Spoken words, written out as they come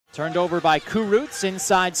Turned over by Kurutz,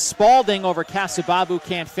 inside Spalding over Kasababu,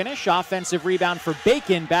 can't finish. Offensive rebound for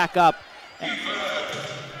Bacon, back up.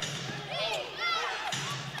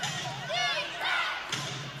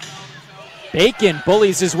 Bacon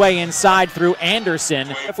bullies his way inside through Anderson.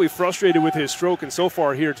 Definitely frustrated with his stroke, and so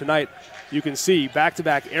far here tonight, you can see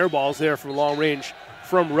back-to-back air balls there from long range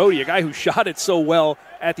from Rhodey, a guy who shot it so well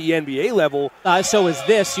at the NBA level. So is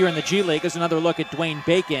this here in the G League. There's another look at Dwayne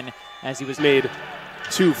Bacon as he was made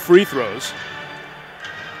 2 free throws.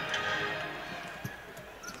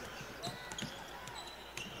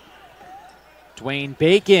 Dwayne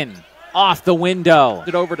Bacon off the window.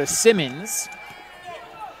 It over to Simmons.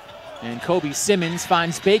 And Kobe Simmons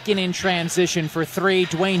finds Bacon in transition for 3.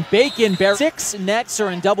 Dwayne Bacon, 6 nets are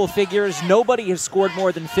in double figures. Nobody has scored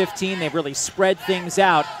more than 15. They've really spread things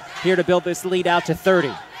out here to build this lead out to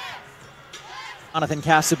 30. Jonathan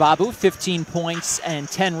Kasababu, 15 points and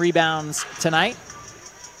 10 rebounds tonight,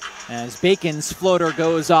 as Bacon's floater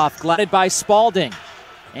goes off, glided by Spalding.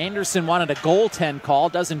 Anderson wanted a goaltend call,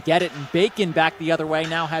 doesn't get it, and Bacon back the other way,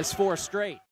 now has 4 straight.